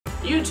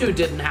You two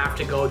didn't have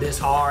to go this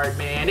hard,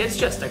 man. It's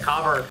just a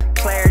cover.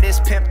 Player, this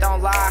pimp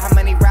don't lie. How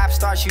many rap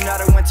stars you know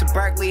that went to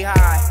Berkeley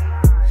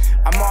High?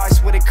 I'm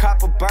always with a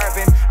cup of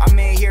bourbon. I'm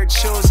in here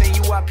choosing,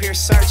 you up here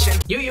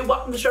searching.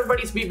 Welcome to the show,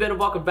 everybody. It's me, Ben, and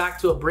welcome back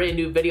to a brand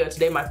new video.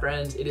 Today, my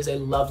friends, it is a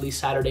lovely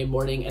Saturday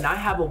morning, and I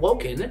have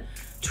awoken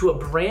to a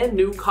brand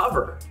new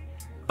cover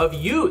of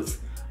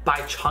Youth by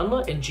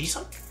Chenle and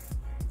Jisung,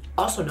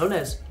 also known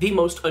as the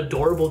most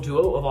adorable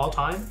duo of all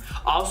time,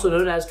 also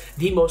known as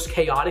the most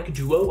chaotic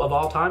duo of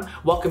all time.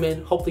 Welcome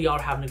in. Hopefully y'all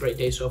are having a great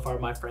day so far,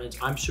 my friends.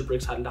 I'm super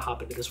excited to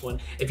hop into this one.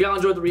 If y'all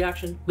enjoyed the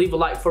reaction, leave a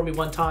like for me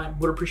one time.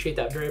 Would appreciate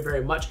that very,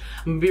 very much.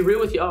 I'm gonna be real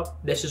with y'all.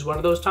 This is one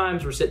of those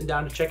times we're sitting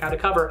down to check out a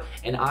cover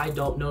and I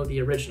don't know the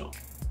original.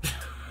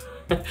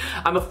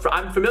 I'm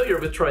familiar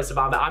with Troye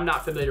Sivan, but I'm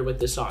not familiar with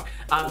this song.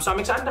 So I'm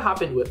excited to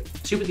hop into it,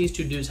 see what these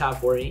two dudes have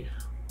for me.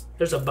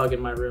 There's a bug in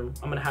my room.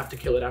 I'm gonna have to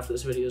kill it after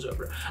this video is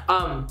over.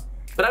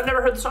 But I've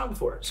never heard the song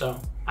before, so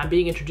I'm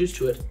being introduced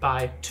to it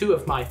by two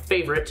of my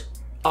favorite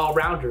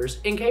all-rounders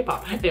in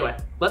K-pop. Anyway,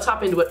 let's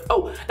hop into it.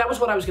 Oh, that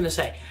was what I was gonna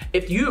say.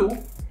 If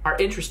you are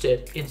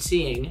interested in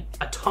seeing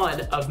a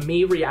ton of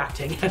me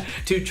reacting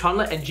to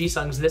Chenle and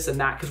Jisung's This and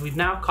That, because we've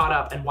now caught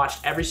up and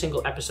watched every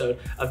single episode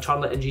of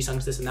Chenle and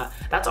Jisung's This and That.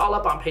 That's all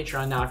up on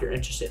Patreon now if you're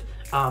interested.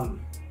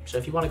 So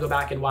if you want to go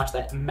back and watch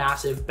that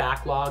massive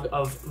backlog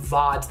of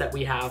VODs that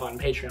we have on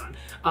Patreon,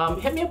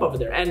 hit me up over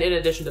there. And in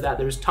addition to that,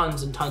 there's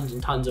tons and tons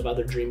and tons of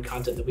other Dream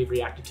content that we've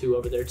reacted to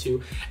over there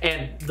too,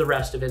 and the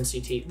rest of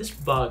NCT. This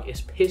bug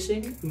is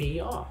pissing me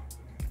off.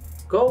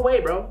 Go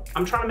away, bro.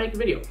 I'm trying to make a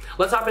video.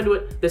 Let's hop into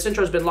it. This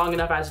intro's been long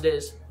enough as it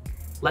is.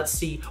 Let's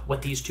see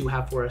what these two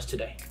have for us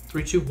today.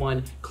 3, 2,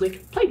 1,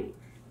 click play.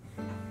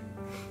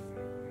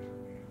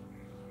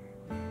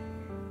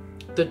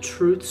 The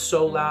truth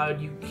so loud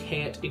you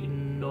can't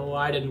ignore.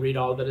 I didn't read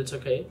all of it, it's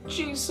okay.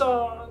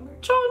 Jisung,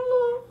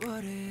 Chenle.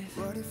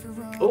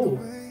 Oh.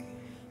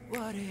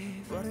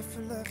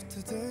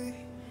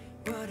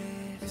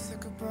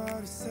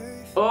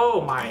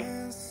 Oh my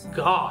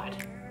god.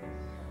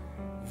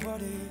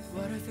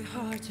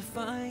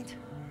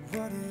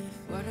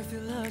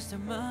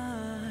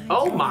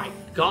 Oh my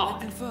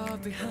god.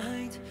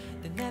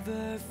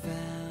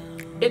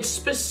 It's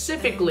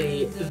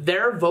specifically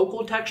their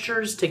vocal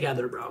textures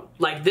together, bro.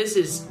 Like this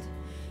is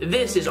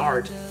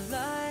art.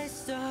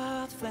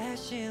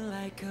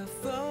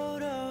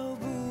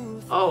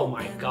 Oh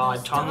my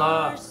god,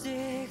 Chenle.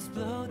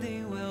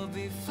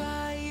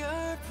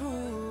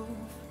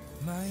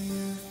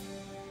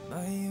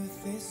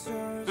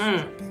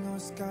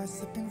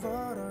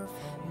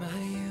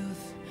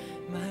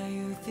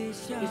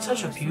 It's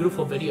such a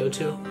beautiful video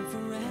too.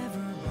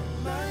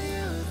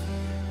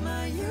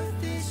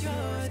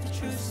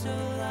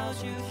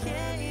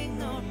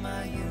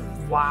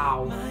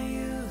 Wow.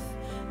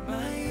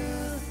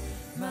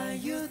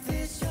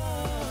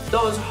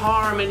 Those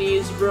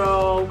harmonies,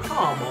 bro.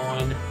 Come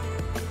on.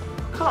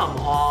 Come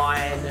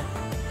on.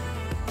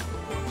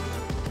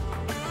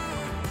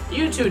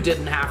 You two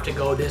didn't have to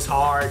go this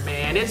hard,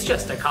 man. It's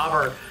just a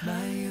cover.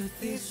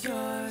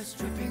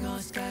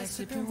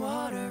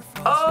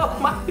 Oh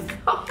my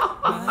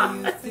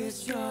god.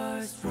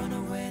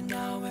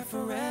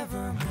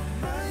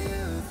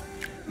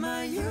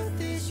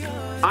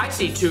 I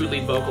see two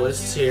lead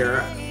vocalists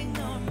here.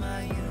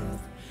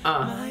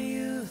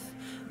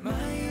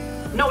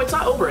 No, it's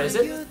not over, is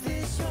it?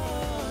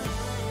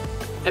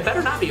 It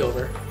better not be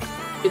over.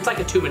 It's like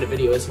a 2-minute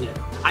video, isn't it?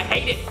 I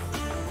hate it.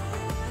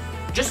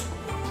 Just,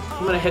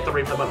 I'm gonna hit the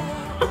replay button.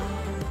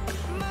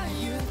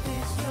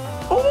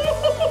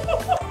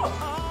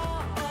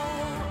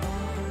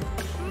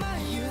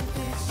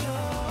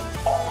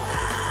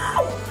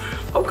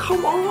 Oh,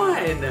 come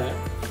on.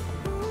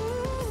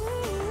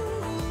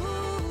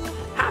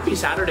 Happy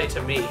Saturday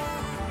to me.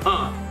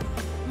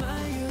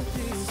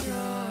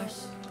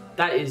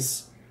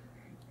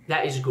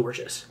 That is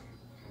gorgeous.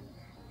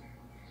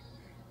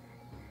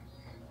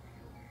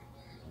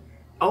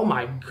 Oh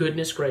my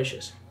goodness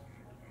gracious.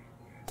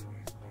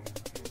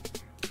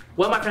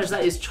 Well, my friends,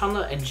 that is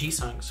Chenle and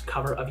Jisung's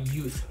cover of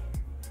Youth.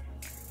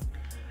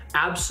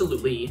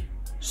 Absolutely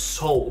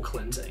soul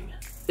cleansing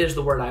is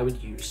the word I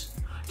would use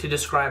to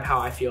describe how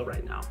I feel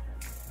right now.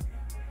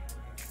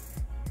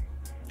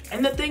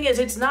 And the thing is,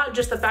 it's not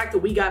just the fact that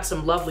we got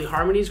some lovely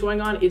harmonies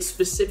going on, it's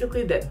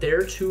specifically that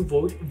their two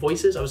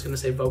voices, I was gonna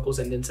say vocals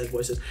and then said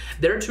voices,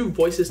 their two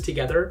voices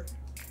together,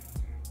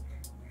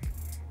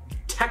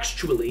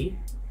 textually,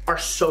 are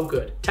so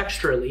good.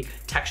 Texturally.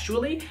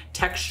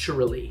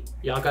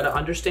 Y'all gotta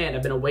understand,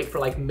 I've been awake for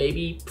like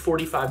maybe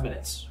 45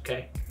 minutes,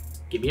 okay?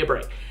 Give me a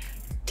break.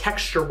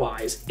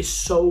 Texture-wise is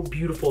so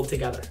beautiful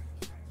together.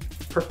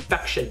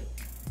 Perfection.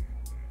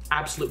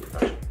 Absolute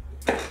perfection.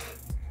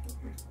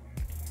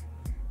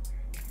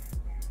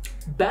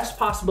 Best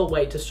possible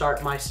way to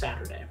start my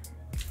Saturday.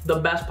 The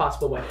best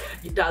possible way.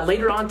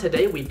 Later on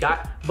today, we've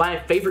got my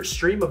favorite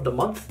stream of the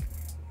month.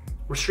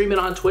 We're streaming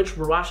on Twitch.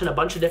 We're watching a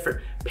bunch of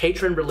different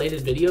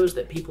patron-related videos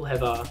that people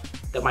have,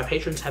 that my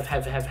patrons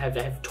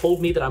have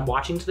told me that I'm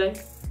watching today,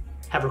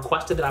 have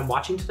requested that I'm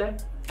watching today.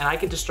 and I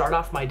get to start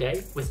off my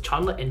day with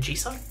Chenle and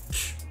Jisung,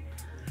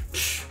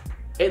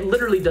 it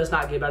literally does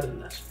not get better than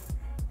this.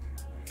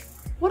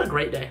 What a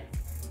great day.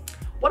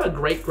 What a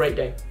great, great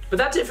day. But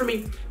that's it for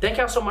me. Thank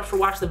y'all so much for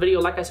watching the video.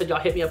 Like I said, y'all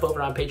hit me up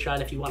over on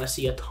Patreon if you want to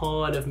see a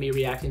ton of me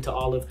reacting to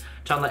all of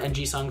Chenle and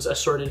Jisung's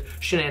assorted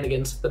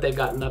shenanigans that they've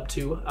gotten up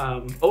to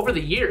over the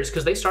years,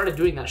 because they started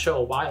doing that show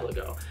a while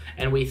ago,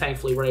 and we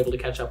thankfully were able to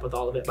catch up with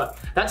all of it. But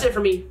that's it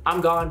for me.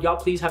 I'm gone. Y'all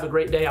please have a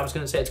great day. I was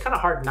going to say, it's kind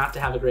of hard not to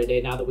have a great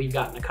day now that we've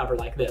gotten a cover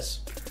like this.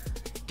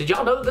 Did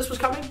y'all know that this was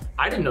coming?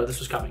 I didn't know this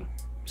was coming.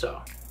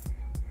 So,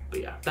 but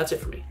yeah, that's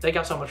it for me. Thank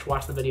y'all so much for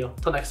watching the video.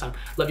 Till next time,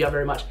 love y'all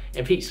very much,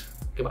 and peace.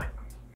 Goodbye.